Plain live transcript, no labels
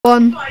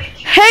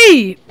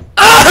Hey!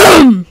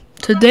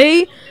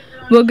 Today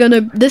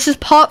this is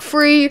part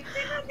 3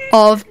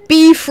 of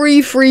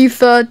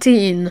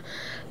B3313,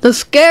 the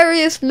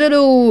scariest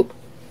little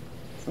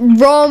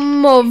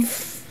ROM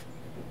of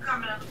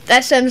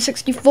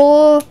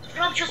SM64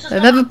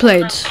 I've ever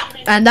played,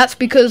 and that's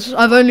because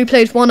I've only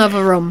played one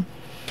other ROM.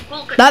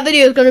 That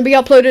video is going to be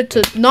uploaded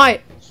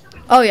tonight.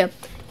 Oh yeah,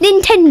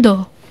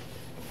 Nintendo.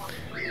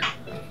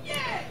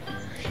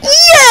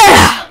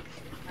 Yeah!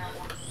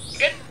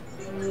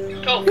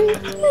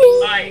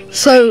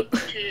 So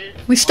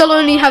we still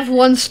only have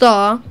 1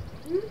 star,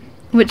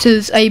 which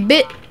is a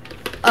bit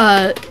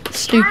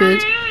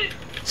stupid.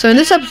 So in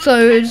this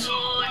episode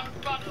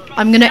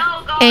I'm gonna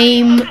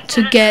aim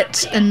to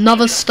get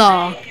another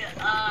star.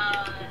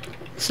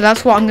 So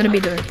that's what I'm gonna be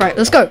doing. Right,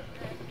 let's go.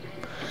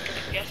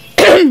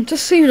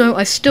 Just so you know,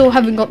 I still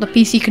haven't got the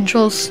PC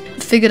controls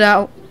figured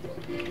out.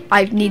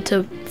 I need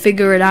to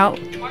figure it out.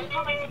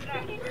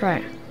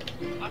 Right.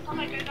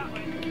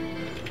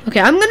 Okay,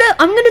 I'm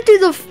gonna do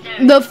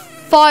the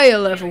fire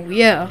level,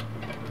 yeah.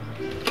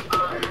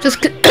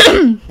 Just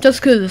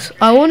cause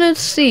I wanna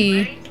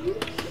see.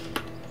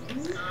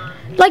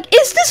 Like,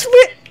 is this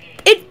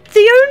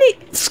the only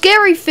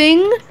scary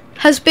thing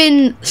has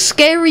been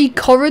scary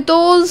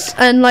corridors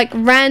and like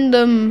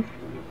random.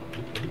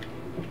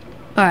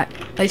 Alright,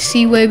 I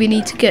see where we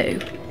need to go.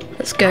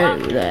 Let's go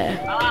there.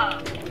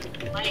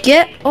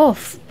 Get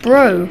off,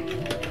 bro.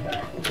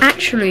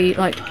 Actually,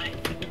 like,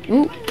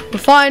 ooh, we're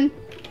fine.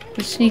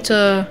 We just need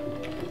to.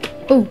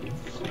 Oh.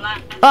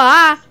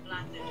 Ah!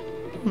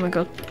 Oh my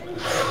god.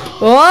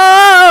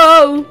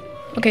 Whoa!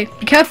 Okay,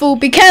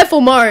 be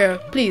careful, Mario,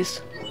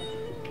 please.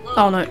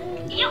 Oh no.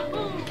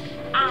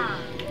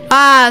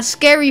 Ah,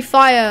 scary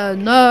fire.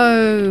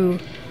 No.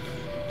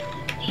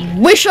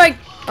 Wish I.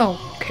 Oh,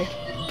 okay.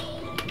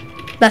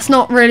 That's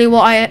not really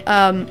what I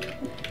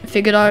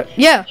figured out.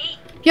 Yeah.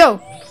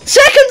 Yo.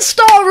 2nd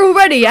star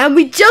already, and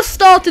we just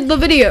started the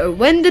video.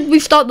 When did we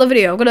start the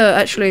video? I'm gonna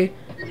actually.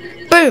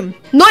 Boom!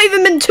 Not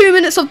even been 2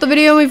 minutes of the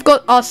video, we've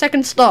got our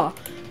 2nd star.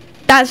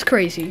 That's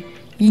crazy.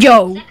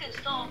 Yo!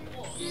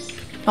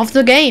 Of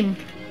the game.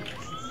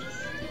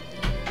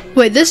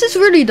 Wait, this is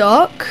really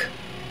dark.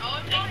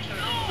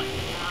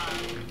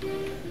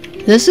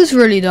 This is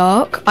really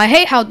dark. I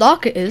hate how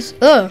dark it is.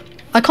 Ugh.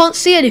 I can't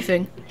see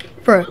anything.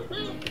 Bro.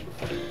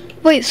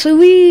 Wait, so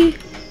we...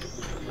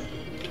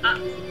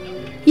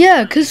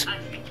 Yeah, cause...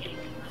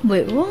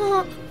 Wait,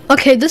 what?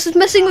 Okay, this is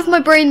messing with my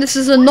brain. This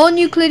is a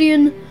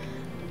non-Euclidean...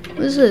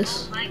 What is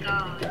this? Oh my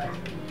god.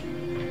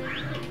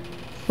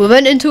 We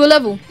went into a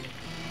level.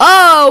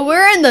 Oh,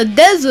 we're in the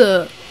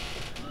desert.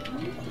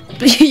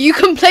 You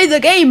can play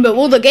the game, but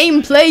will the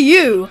game play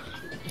you?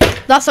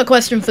 That's a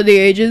question for the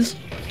ages.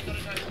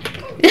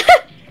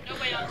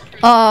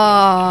 Why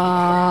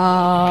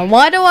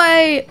do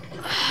I...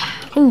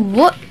 Ooh,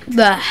 what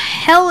the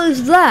hell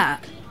is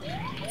that?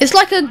 It's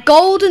like a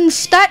golden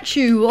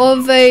statue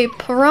of a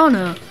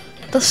piranha.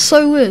 That's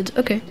so weird.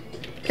 Okay.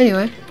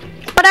 Anyway.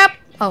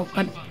 Oh,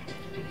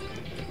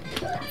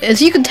 as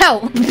you can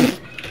tell.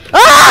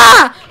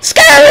 Ah!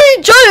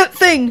 Scary giant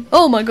thing!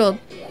 Oh my god.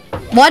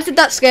 Why did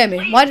that scare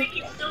me? Why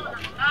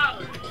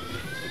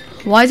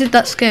did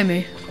that scare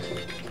me?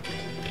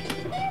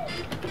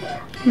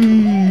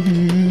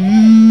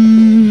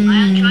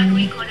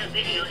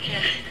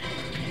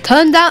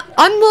 Turn down.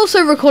 I'm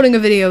also recording a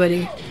video,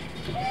 Eddie.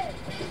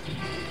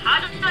 How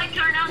do I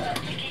turn down the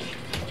video?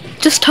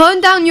 Just turn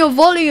down your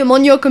volume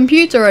on your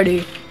computer,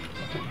 Eddie.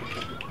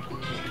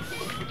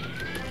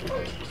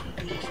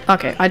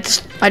 Okay, I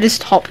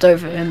just hopped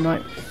over him,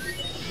 like,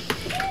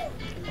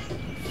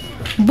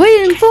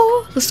 waiting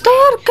for the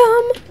star to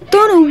come.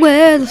 Don't know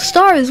where the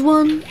star is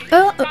won.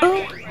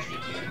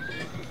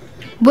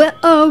 Where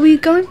are we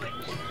going?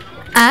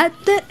 At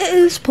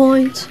this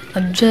point,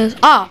 I'm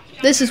just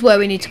this is where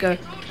we need to go.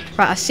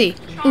 Right, I see.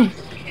 Ooh.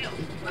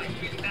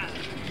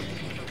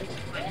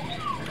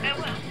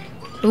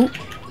 Ooh.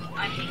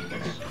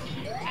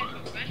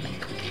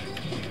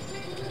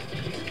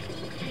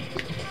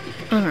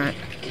 All right.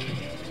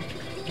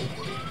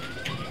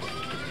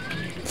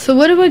 So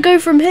where do we go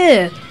from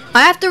here?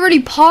 I have to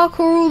really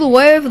parkour all the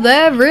way over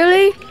there,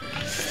 really?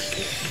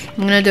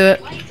 I'm gonna do it.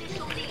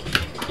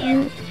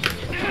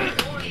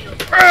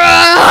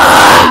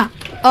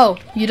 Oh,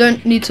 you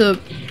don't need to.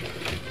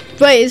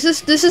 Wait,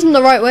 this isn't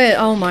the right way?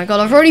 Oh my god,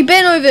 I've already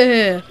been over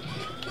here.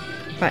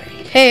 Right.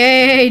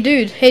 Hey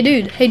dude.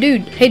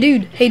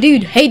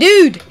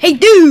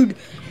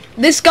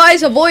 This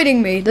guy's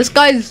avoiding me. This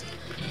guy's.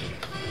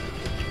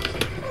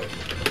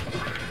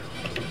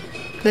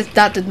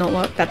 That did not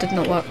work. That did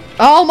not work.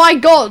 Oh my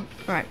god!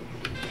 Alright.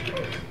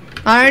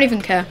 I don't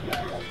even care.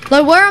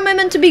 Like, where am I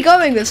meant to be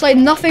going? There's like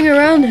nothing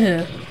around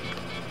here.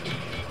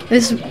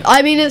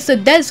 I mean, it's a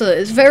desert.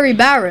 It's very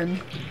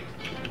barren.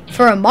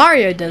 For a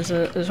Mario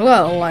desert as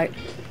well, like.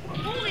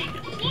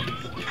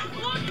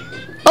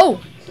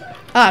 Oh!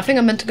 I think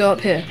I meant to go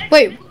up here.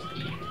 Wait.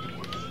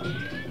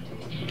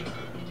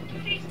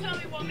 Please tell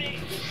me what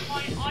makes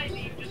my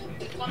ID just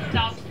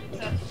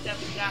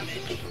 1,037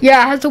 damage.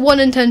 Yeah, it has a 1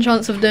 in 10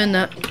 chance of doing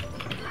that.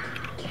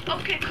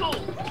 Okay, cool.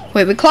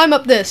 Wait, we climb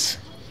up this.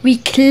 We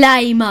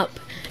climb up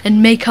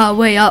and make our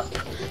way up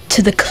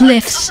to the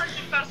cliffs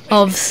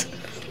of...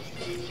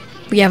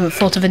 We haven't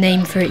thought of a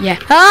name for it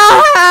yet.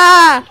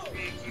 Ah!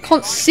 I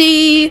can't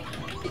see.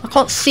 I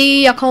can't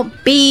see. I can't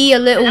be a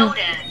little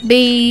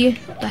bee.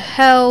 The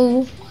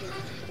hell?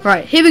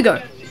 Right, here we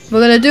go. We're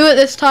gonna do it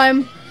this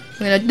time.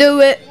 We're gonna do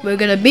it. We're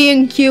gonna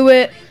B&Q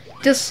it.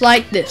 Just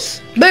like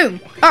this.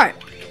 Boom. Alright.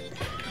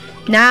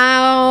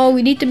 Now,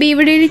 we need to be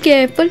really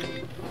careful.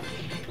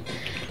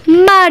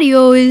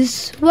 Mario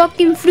is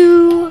walking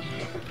through.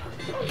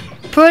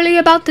 Probably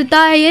about to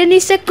die any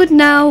second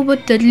now,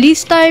 but at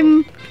least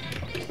I'm...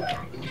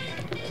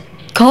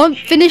 Can't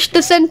finish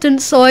the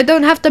sentence, so I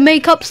don't have to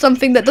make up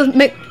something that doesn't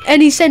make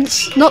any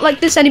sense. Not like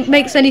this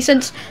makes any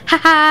sense.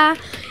 Haha.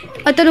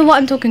 I don't know what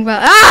I'm talking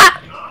about.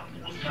 Ah!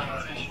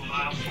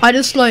 I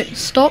just like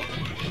stop.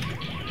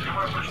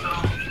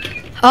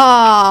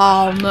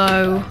 Oh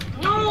no.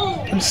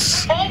 No!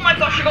 Oh my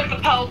gosh, I got the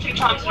pearl 2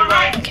 times in a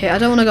row. Okay, I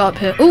don't want to go up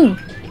here. Ooh.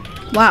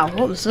 Wow,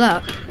 what was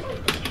that?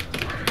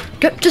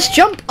 Just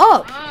jump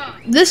up.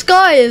 This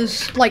guy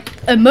is like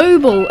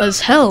immobile as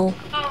hell.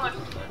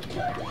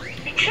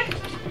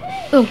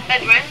 Oh.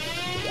 Anyway.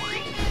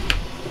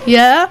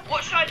 Yeah?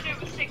 What should I do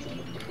with 6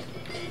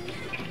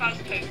 fast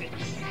tokens?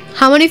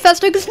 How many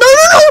fast tokens? No,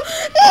 no,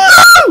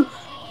 no! No!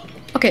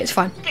 Okay, it's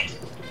fine.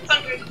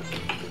 600.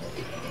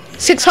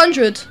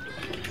 600.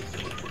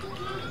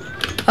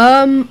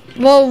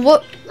 Well,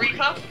 what?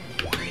 Reaper?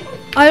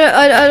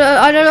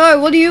 I don't know.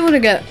 What do you want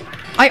to get?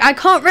 I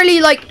can't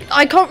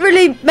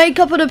really make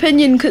up an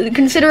opinion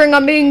considering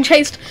I'm being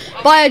chased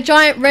by a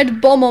giant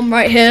red bomb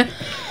right here.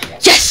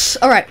 Yes!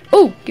 Alright.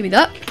 Oh, give me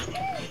that.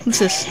 What's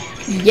this?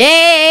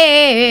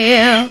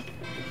 Yeah!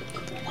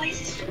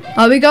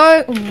 Are we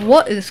going?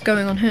 What is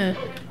going on here?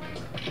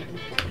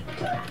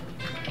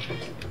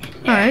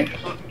 Alright.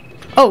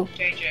 Oh,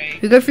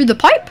 we go through the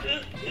pipe?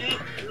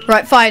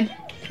 Right, fine.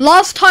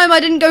 Last time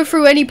I didn't go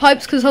through any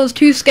pipes because I was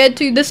too scared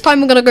to. This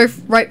time I'm gonna go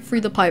right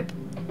through the pipe.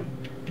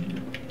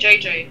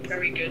 JJ,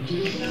 very good.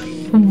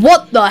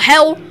 What the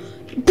hell?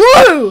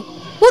 Bro!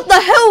 What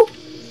the hell?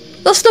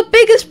 That's the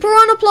biggest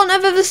piranha plant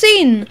I've ever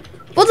seen.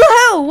 What the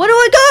hell? Where do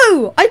I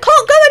go? I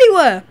can't go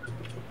anywhere.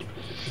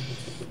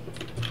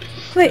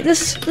 Wait,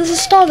 there's a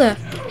star there.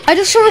 I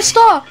just saw a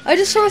star. I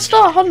just saw a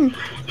star. Hold on.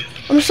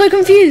 I'm so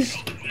confused.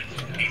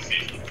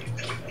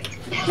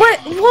 Wait,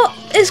 what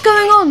is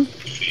going on?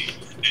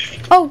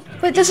 Oh,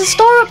 wait, there's a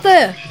star up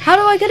there. How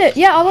do I get it?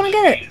 Yeah, I want to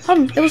get it. Hold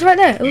on. It was right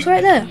there. It was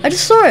right there. I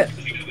just saw it.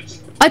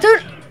 I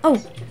don't...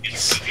 Oh.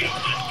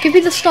 Give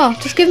me the star.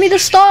 Just give me the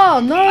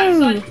star.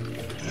 No.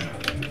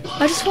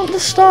 I just want the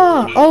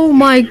star. Oh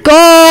my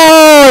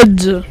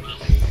god.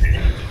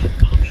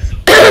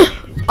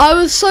 I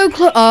was so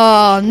close.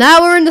 Oh,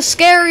 now we're in the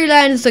scary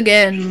lands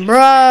again,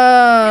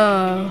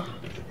 bruh.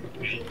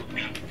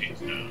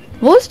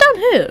 What's down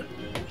here?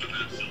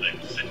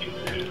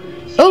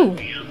 Oh,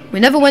 we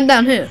never went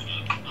down here.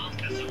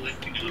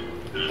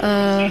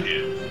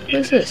 What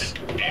is this?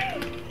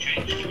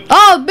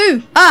 Oh,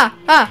 boo! Ah,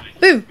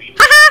 boo!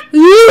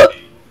 Haha!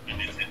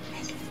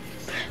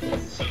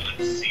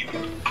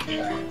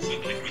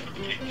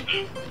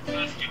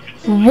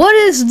 What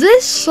is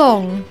this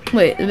song?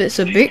 Wait, it's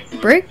a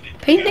brick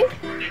painting?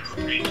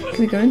 Can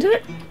we go into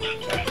it?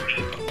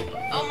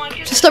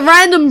 Just a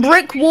random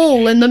brick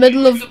wall in the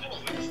middle of...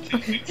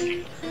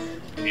 Okay.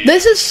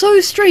 This is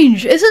so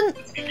strange, isn't...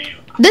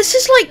 This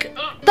is like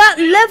that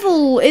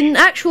level in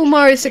actual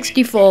Mario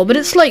 64, but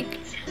it's like...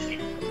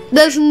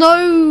 There's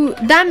no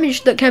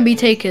damage that can be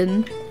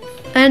taken.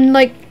 And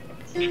like...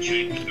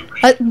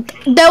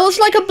 there was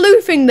like a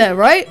blue thing there,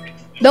 right?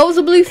 There was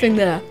a blue thing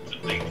there.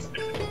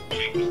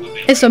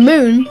 It's a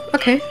moon.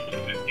 Okay.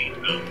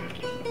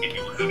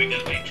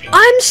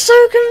 I'm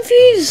so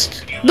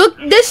confused. Look,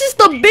 this is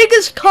the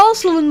biggest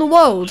castle in the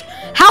world.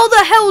 How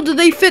the hell do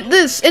they fit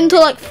this into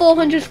like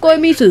 400 square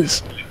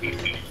meters?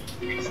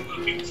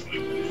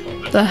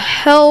 The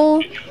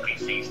hell?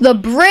 The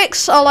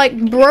bricks are like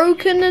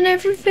broken and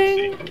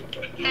everything.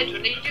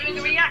 Edwin, are you doing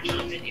a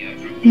reaction video?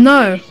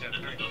 No.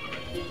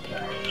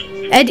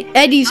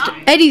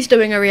 Eddie's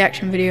doing a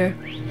reaction video.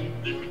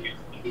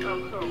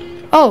 Oh, cool.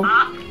 Oh,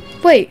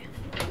 wait.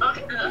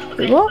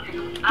 Wait, what?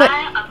 Wait.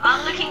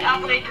 I'm looking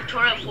up a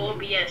tutorial for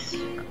OBS.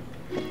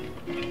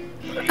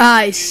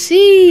 I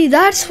see.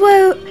 That's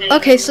where.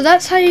 Okay, so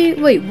that's how you.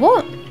 Wait,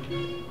 what?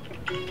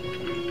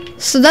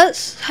 So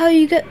that's how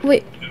you get.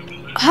 Wait.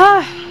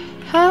 Huh?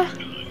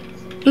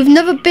 We've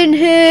never been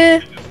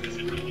here.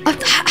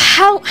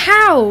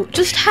 How?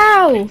 Just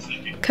how?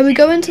 Can we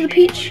go into the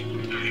peach?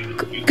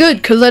 Good,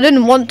 because I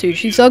didn't want to.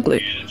 She's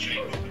ugly.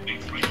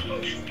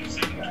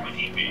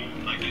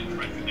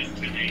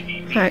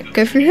 Alright,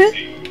 go through here.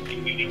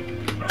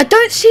 I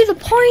don't see the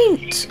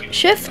point.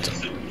 Shift.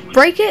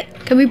 Break it.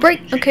 Can we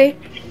break? Okay.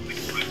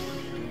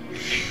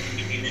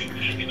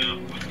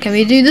 Can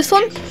we do this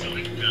one?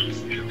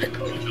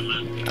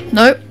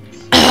 Nope.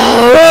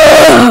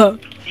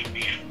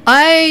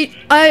 I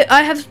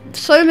have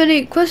so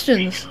many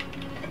questions.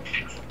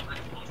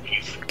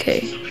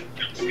 Okay.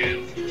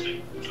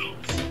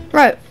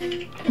 Right.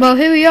 Well,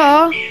 here we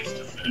are.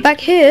 Back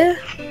here.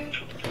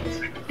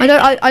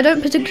 I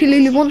don't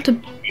particularly want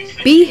to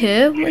be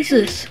here. What is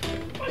this?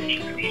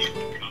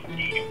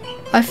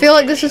 I feel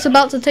like this is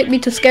about to take me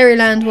to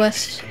Scaryland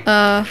West.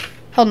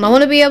 Hold on, I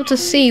want to be able to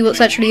see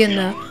what's actually in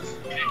there.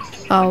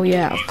 Oh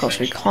yeah, of course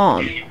we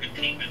can't.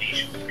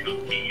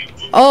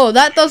 Oh,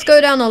 that does go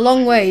down a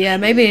long way. Yeah,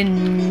 maybe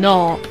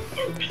not.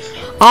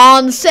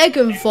 On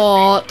second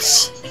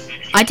thoughts,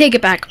 I take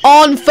it back.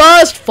 On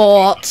first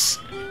thoughts.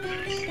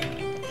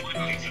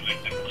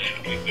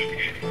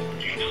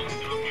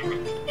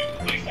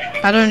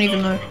 I don't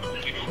even know.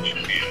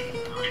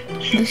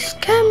 This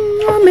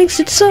camera makes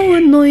it so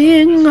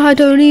annoying. I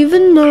don't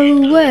even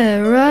know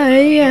where I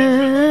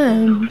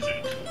am.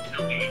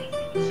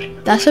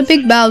 That's a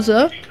big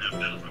Bowser.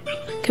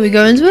 Can we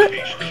go into it?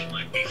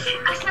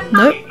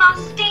 Nope.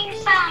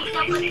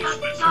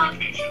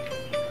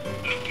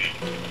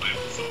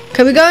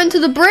 Can we go into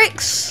the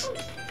bricks?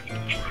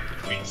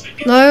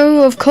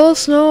 No, of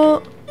course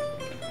not.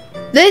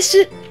 There's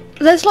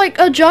like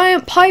a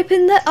giant pipe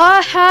in there.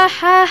 Ah ha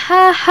ha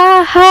ha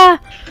ha ha.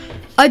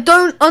 I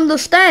don't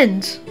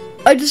understand.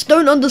 I just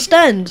don't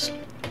understand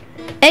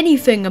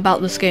anything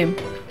about this game.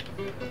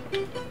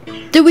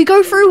 Did we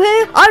go through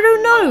here? I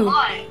don't know.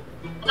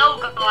 No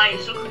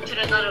guys, welcome to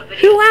another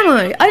video. Who am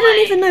I? I don't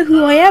even know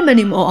who I am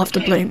anymore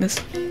after playing this.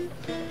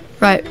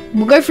 Right,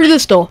 we'll go through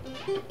this door.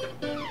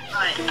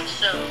 Right,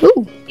 so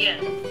Ooh. yeah.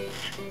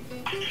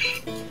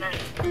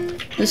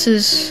 This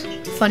is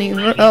funny.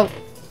 Oh.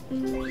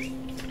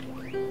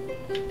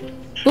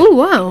 Ooh,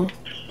 wow.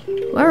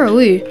 Where are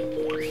we?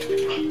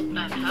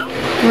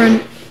 We're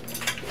in...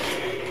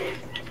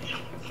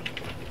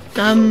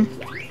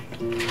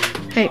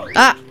 Hey,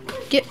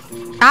 get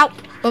out.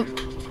 Oh.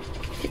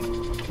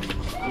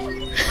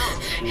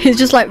 He's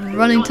just like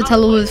running to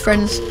tell all his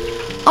friends,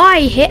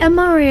 I hit a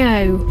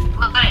Mario.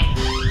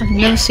 I've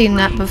never seen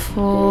that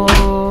before.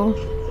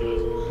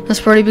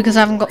 That's probably because I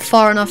haven't got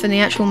far enough in the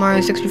actual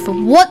Mario 64.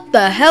 What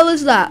the hell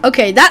is that?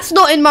 Okay, that's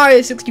not in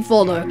Mario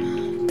 64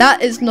 though.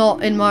 That is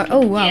not in Mario.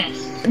 Oh wow.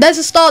 Yes. There's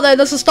a star there.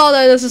 There's a star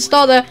there. There's a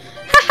star there. Ha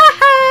ha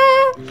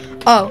ha.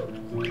 Oh,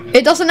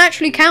 it doesn't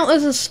actually count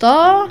as a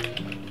star,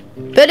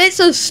 but it's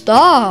a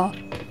star.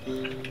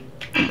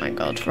 Oh my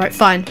god. Right,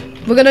 fine.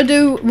 We're gonna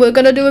do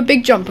a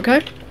big jump,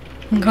 okay?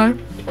 Okay.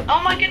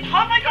 Oh my god,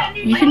 how am I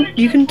getting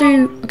You can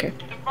do. Okay.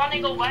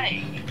 running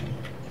away?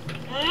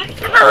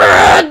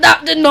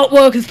 That did not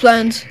work as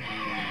planned.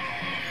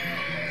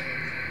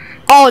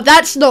 Oh,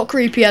 that's not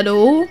creepy at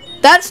all.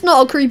 That's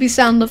not a creepy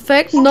sound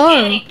effect.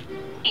 No.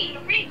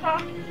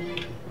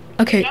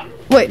 Okay.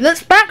 Wait.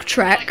 Let's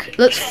backtrack.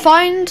 Let's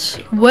find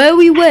where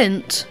we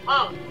went,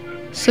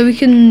 so we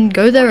can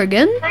go there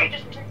again.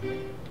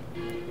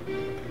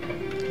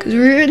 Because we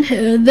were in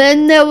here.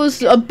 Then there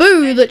was a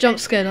boo that jump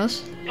scared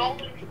us.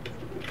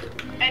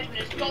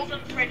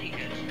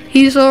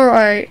 He's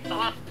alright.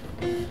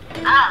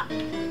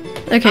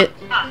 Okay.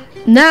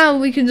 Now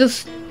we can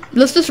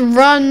let's just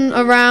run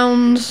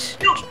around,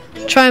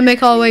 try and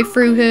make our way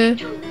through here.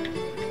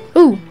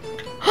 Ooh.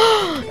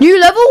 New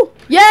level?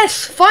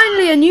 Yes,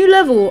 finally a new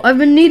level. I've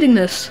been needing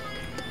this.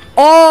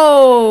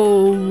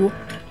 Oh,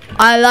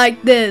 I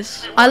like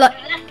this. I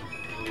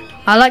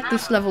like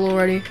this level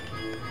already.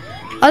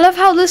 I love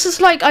how this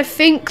is like, I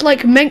think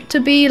like meant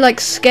to be like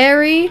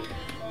scary.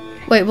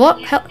 Wait,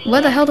 what?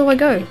 Where the hell do I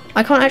go?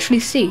 I can't actually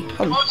see.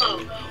 Whoa,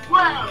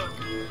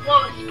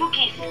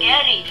 spooky,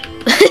 scary.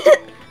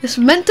 It's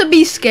meant to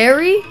be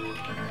scary,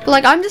 but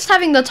like I'm just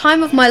having the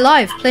time of my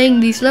life playing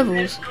these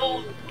levels.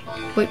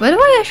 Wait, where do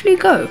I actually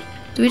go?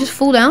 Do we just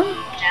fall down?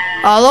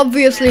 Oh,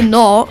 obviously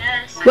not.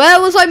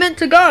 Where was I meant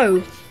to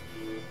go?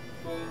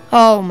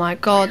 Oh my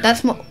god,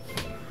 that's not.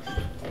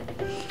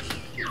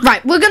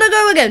 Right, we're gonna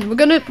go again. We're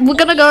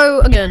gonna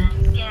go again.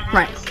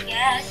 Right.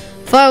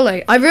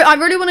 Finally, I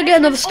really want to get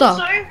another star.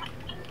 Also,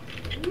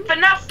 for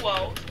FNAF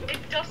World, it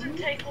doesn't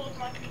take all of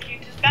my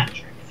computer's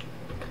batteries.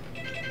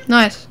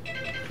 Nice.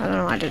 I don't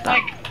know. I did that.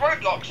 Like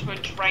Roblox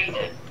would drain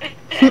it.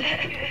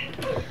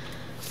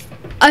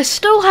 I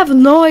still have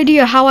no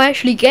idea how I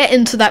actually get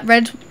into that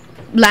red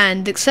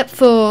land, except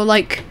for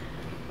like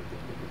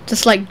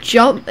just like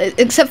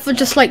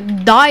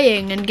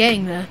dying and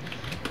getting there.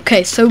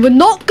 Okay, so we're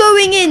not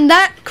going in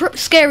that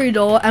scary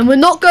door, and we're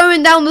not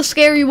going down the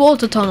scary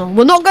water tunnel.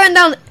 We're not going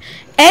down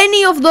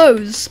any of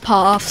those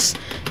paths.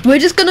 We're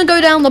just gonna go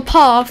down the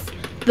path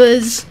that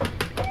is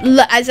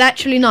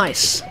actually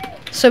nice.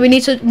 So we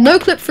need to no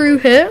clip through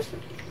here.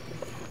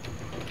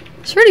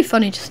 It's really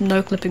funny just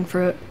no clipping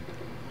through it.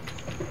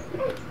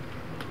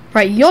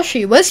 Right,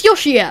 Yoshi, where's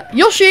Yoshi at?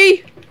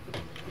 Yoshi!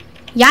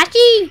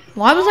 Yoshi!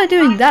 Why was I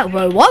doing that?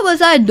 Well, what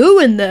was I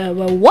doing there?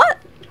 Well, what?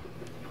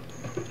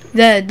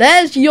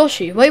 There's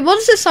Yoshi. Wait, what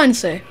does this sign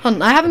say? Hold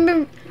on, I haven't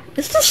been...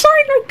 Is the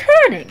sign like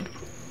turning?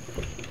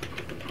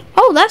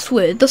 Oh, that's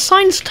weird. The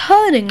sign's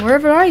turning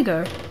wherever I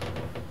go.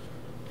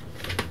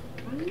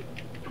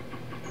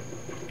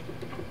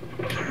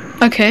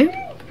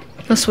 Okay.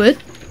 That's weird.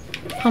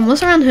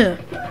 What's around here?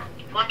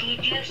 What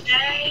did you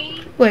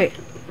say? Wait.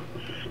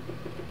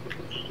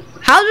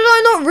 How did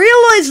I not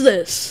realize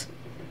this?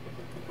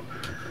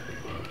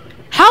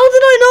 How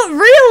did I not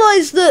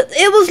realize that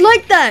it was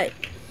like that?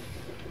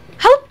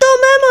 How dumb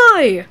am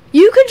I?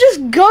 You could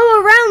just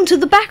go around to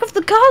the back of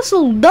the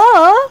castle,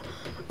 duh!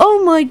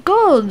 Oh my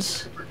god.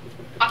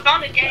 I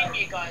found a game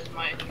you guys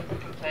might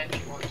play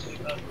if you want to,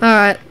 but...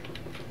 Alright.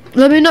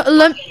 Let me know,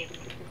 The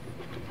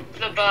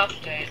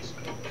birthday is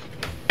cool.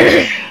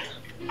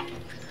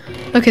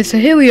 Okay, so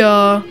here we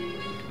are.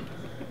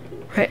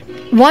 Right.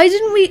 Why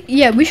didn't we...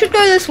 Yeah, we should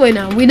go this way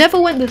now. We never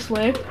went this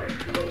way.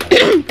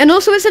 And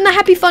also it's in the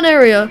happy fun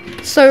area.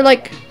 So,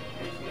 like...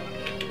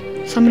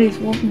 Somebody's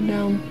walking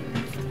down.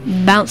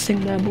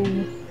 Bouncing their ball.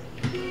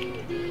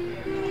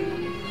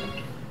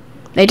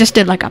 They just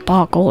did like a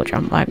parkour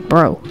jump, like,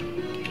 bro.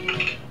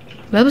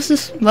 Where was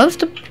this? Where was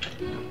the...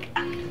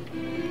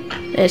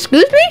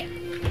 Excuse me?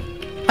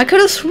 I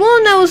could have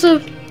sworn there was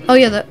a... Oh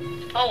yeah, that...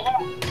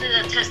 Oh, this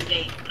is a test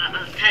game.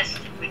 Test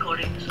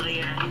recording, so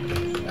yeah.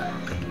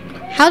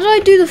 How did I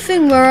do the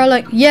thing where I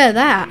like... Yeah,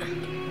 that.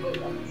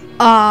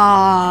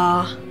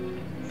 Ah.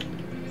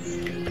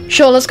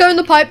 Sure, let's go in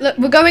the pipe.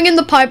 We're going in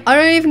the pipe. I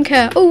don't even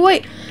care. Oh,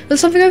 wait. There's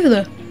something over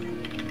there.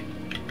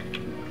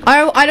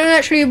 I don't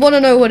actually want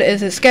to know what it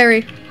is. It's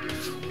scary.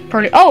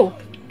 Probably. Oh!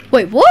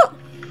 Wait, what?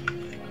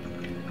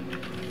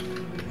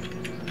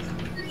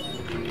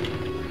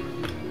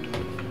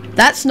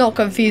 That's not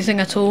confusing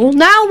at all.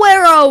 Now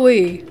where are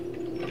we?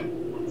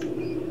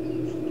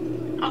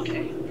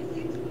 Okay.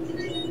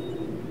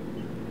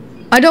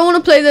 I don't want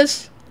to play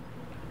this.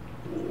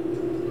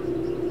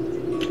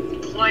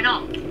 Why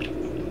not?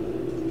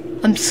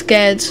 I'm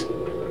scared.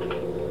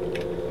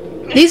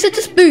 These are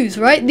just boos,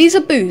 right? These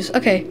are boos.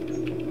 Okay.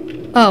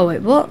 Oh,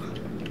 wait, what?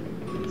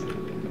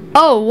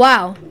 Oh,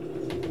 wow.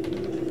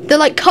 They're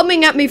like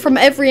coming at me from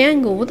every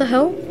angle. What the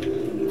hell?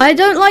 I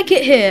don't like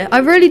it here. I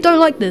really don't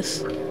like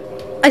this.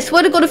 I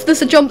swear to God, if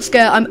there's a jump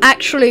scare, I'm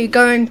actually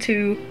going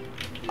to...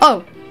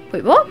 Oh,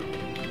 wait, what?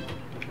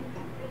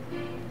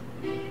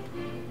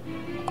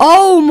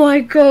 Oh my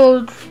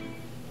God.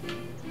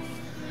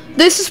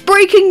 This is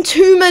breaking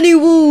too many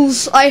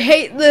walls. I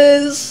hate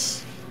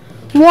this.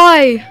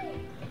 Why?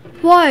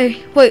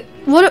 Why? Wait,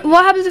 what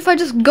happens if I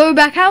just go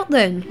back out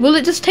then? Will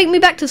it just take me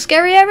back to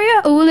scary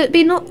area? Or will it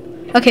be not?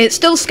 Okay, it's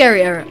still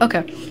scary area.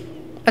 Okay.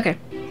 Okay.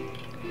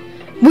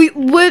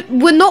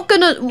 We're not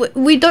gonna...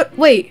 We don't...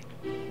 Wait.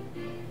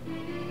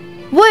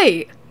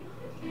 Wait.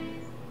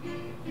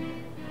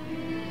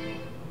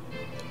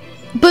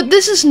 But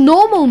this is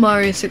normal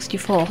Mario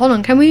 64. Hold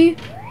on, can we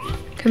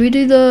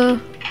do the...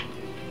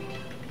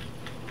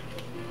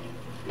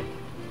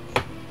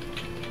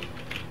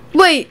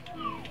 Wait.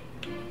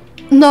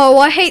 No,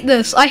 I hate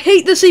this. I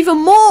hate this even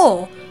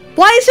more.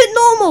 Why is it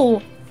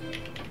normal?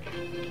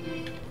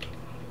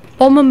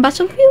 Bomb on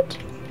Battlefield?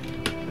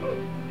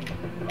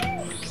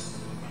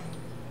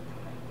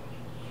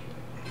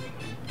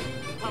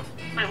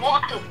 Wait,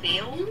 what the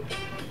field?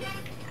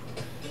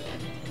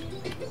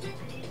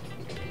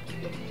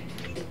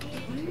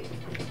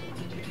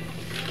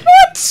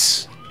 What?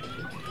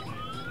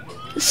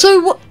 So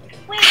what?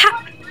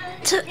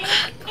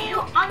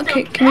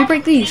 Okay, can we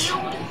break these?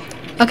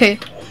 Okay.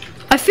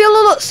 I feel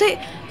a lot sick.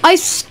 I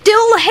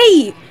still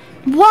hate.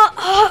 What?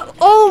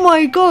 Oh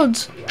my God.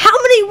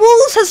 How many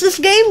walls has this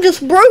game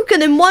just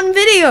broken in one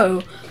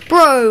video?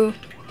 Bro.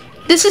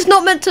 This is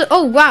not meant to.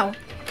 Oh, wow.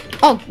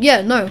 Oh,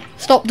 yeah, no.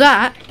 Stop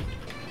that.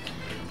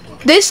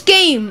 This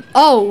game.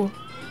 Oh.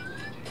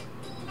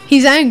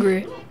 He's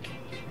angry.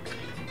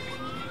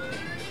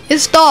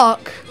 It's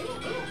dark.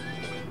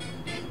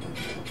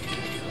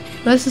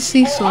 Where's the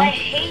seesaw?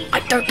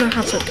 I don't know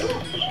how to.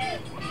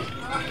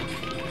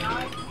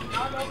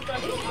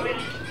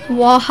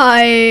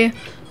 Why?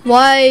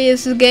 Why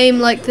is the game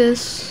like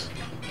this?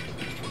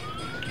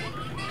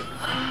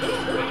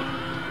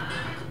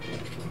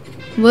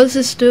 What does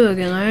this do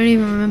again? I don't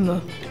even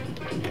remember.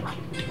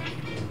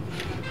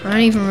 I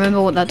don't even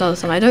remember what that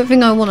does, and I don't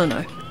think I want to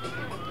know.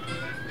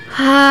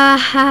 Ha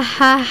ha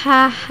ha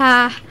ha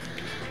ha.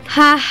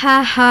 Ha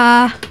ha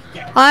ha.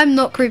 I'm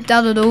not creeped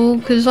out at all,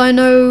 because I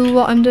know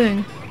what I'm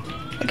doing.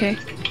 Okay.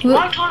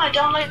 Why can't I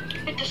download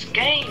this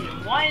game?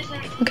 Why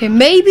isn't... Okay,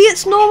 maybe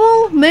it's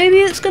normal. Maybe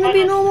it's gonna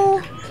be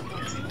normal.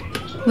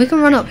 We can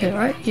run up here,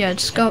 right? Yeah,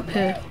 just go up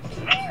here.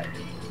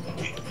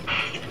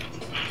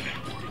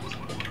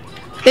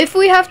 If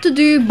we have to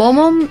do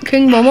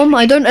King Bomb,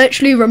 I don't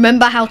actually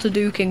remember how to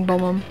do King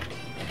Bomb.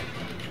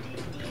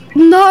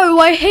 No,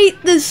 I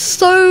hate this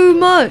so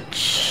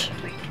much.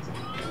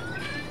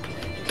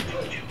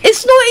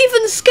 It's not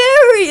even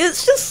scary.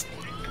 It's just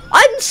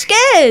I'm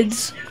scared,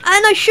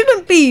 and I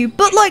shouldn't be,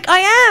 but like I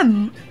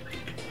am.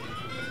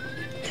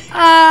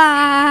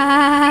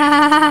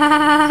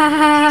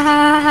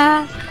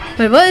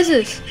 Wait, what is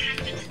this?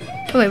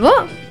 Oh, wait,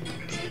 what?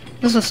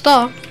 There's a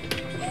star.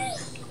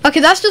 Okay,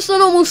 that's just a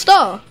normal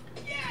star.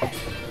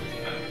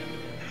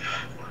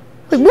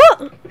 Wait,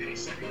 what?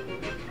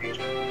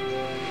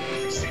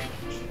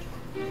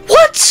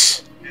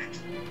 What?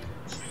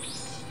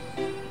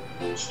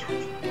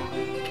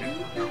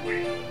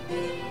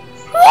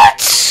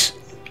 What?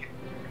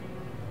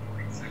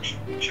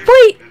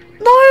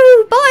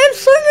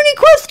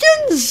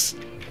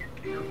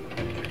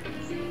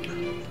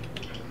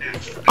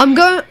 I'm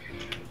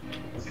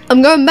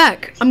going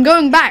back. I'm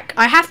going back.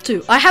 I have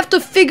to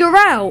figure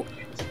out,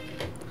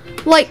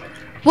 like,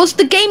 was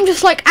the game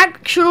just like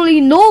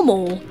actually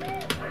normal?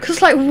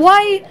 Cause like,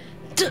 why?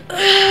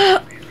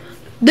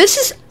 This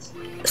is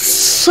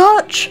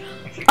such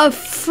a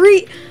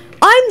free.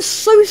 I'm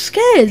so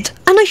scared,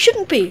 and I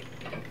shouldn't be.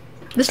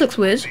 This looks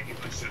weird.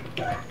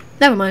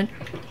 Never mind.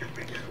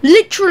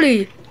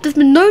 Literally, there's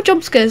been no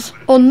jump scares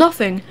or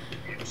nothing,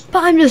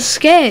 but I'm just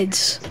scared.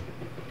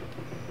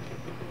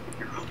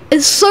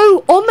 It's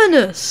so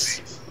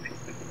ominous.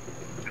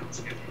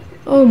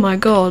 Oh my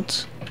god.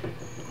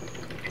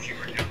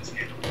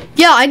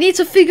 Yeah, I need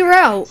to figure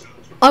out.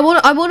 I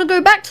want to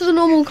go back to the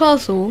normal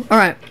castle. All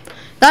right.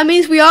 That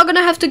means we are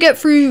gonna have to get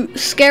through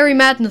Scary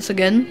Madness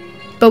again,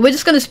 but we're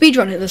just gonna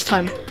speedrun it this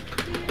time.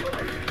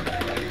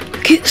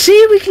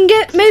 See, we can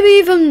get maybe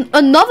even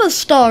another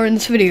star in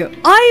this video.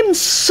 I am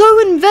so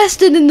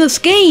invested in this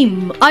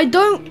game.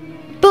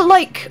 But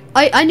like,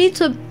 I need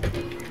to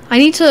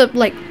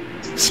like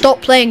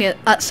stop playing it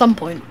at some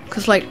point,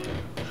 because like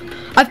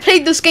I've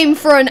played this game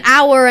for an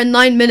hour and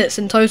 9 minutes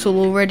in total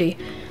already.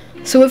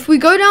 So if we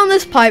go down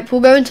this pipe,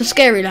 we'll go into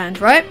Scaryland,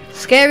 right?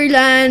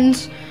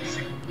 Scaryland.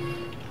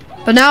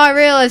 But now I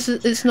realise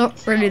that it's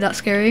not really that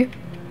scary.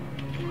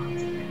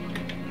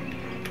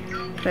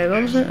 Wait,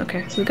 what was it?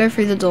 Okay, we go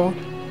through the door.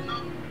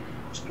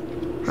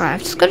 Right,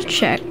 I've just got to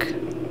check.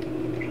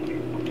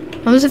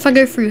 What happens if I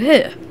go through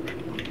here?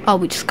 Oh,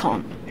 we just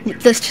can't.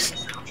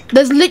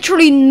 There's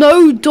literally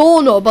no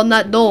doorknob on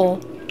that door.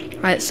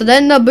 Right, so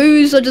then the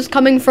boos are just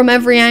coming from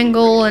every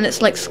angle, and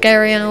it's like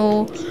scary and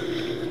all.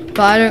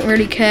 But I don't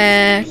really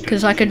care,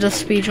 because I could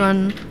just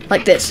speedrun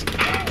like this.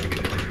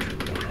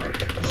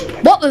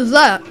 What is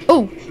that?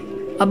 Oh,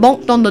 I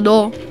bonked on the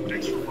door.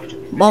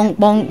 Bonk,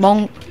 bonk,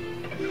 bonk.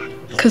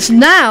 Because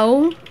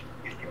now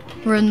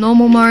we're in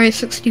normal Mario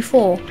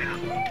 64.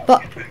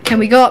 But can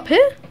we go up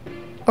here?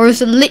 Or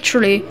is it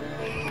literally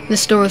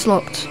this door is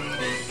locked?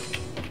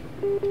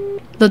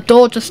 The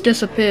door just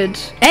disappeared.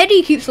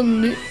 Eddie keeps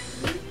on.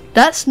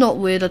 That's not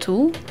weird at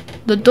all.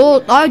 The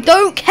door. I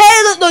don't care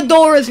that the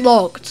door is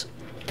locked.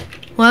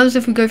 What happens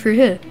if we go through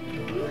here?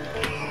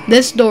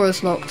 This door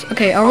is locked.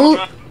 Okay, are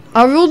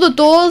all the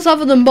doors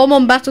other than Bomb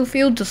on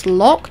Battlefield just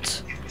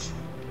locked?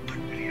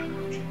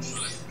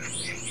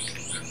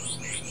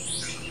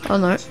 Oh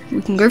no,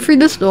 we can go through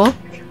this door.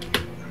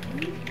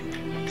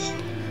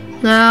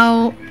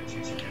 Now,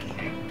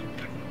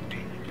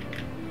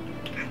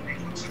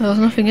 there was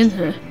nothing in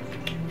here.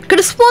 Could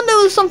have sworn there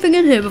was something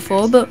in here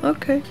before, but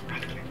okay.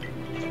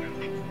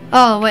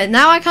 Oh wait,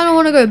 now I kind of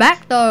want to go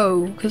back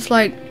though, cause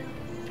like,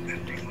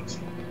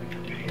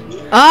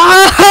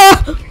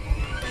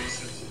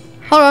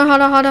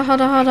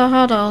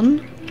 hold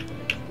on.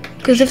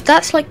 Cause if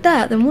that's like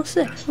that, then what's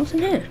this? What's in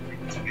here?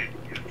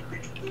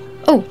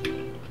 Oh,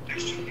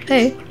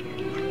 hey.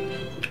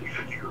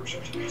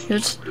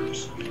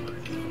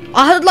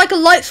 I had like a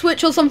light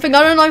switch or something.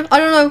 I don't know.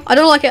 I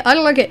don't like it. I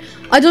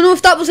don't know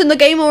if that was in the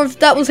game or if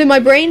that was in my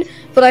brain,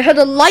 but I heard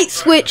a light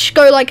switch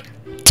go like,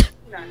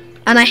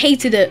 and I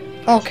hated it.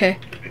 Okay.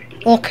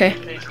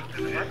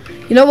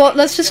 You know what?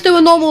 Let's just do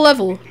a normal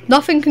level.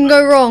 Nothing can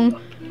go wrong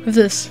with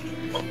this.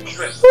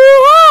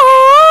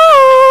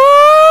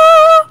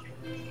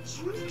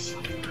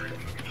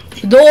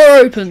 The door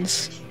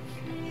opens.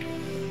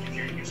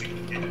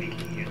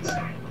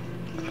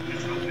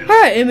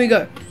 Alright, here we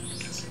go.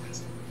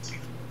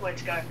 Where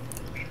to go?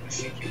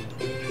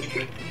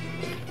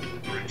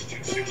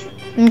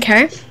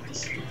 Okay.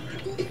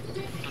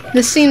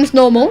 This seems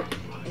normal.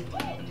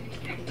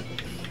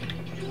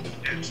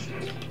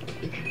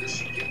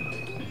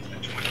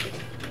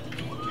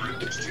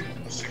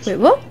 Wait,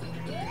 what?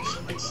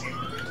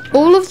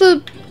 All of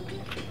the...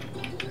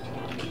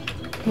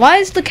 Why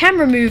is the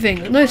camera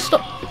moving? No,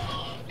 stop.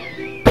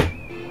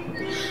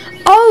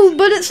 Oh,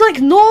 but it's like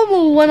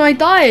normal when I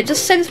die. It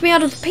just sends me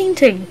out of the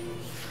painting.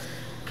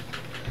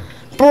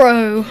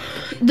 Bro,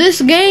 this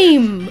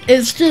game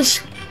is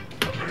just...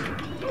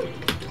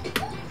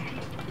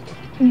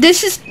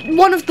 This is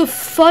one of the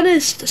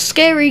funnest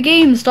scary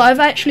games that I've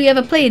actually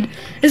ever played.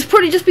 It's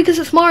probably just because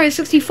it's Mario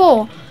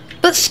 64.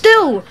 But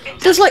still,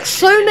 there's like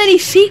so many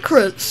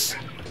secrets.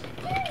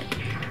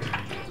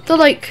 They're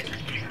like...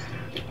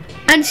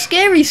 And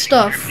scary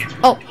stuff.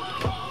 Oh.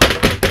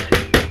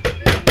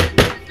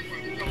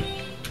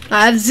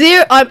 I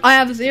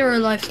have zero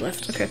lives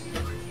left. Okay.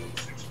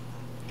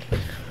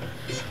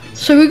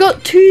 So we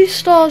got 2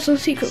 stars on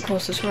secret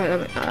courses, right?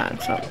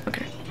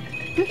 Okay.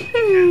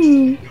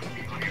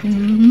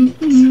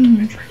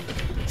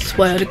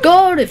 Swear to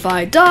God, if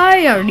I die,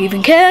 I don't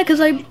even care, because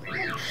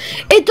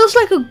it does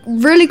like a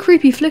really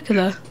creepy flicker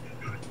there.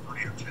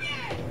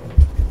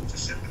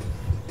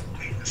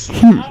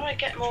 How do I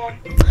get more?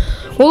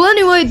 Well,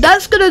 anyway,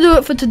 that's gonna do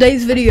it for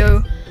today's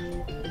video.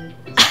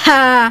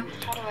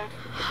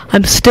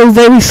 I'm still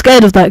very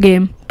scared of that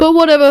game, but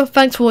whatever.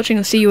 Thanks for watching,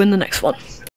 and see you in the next one.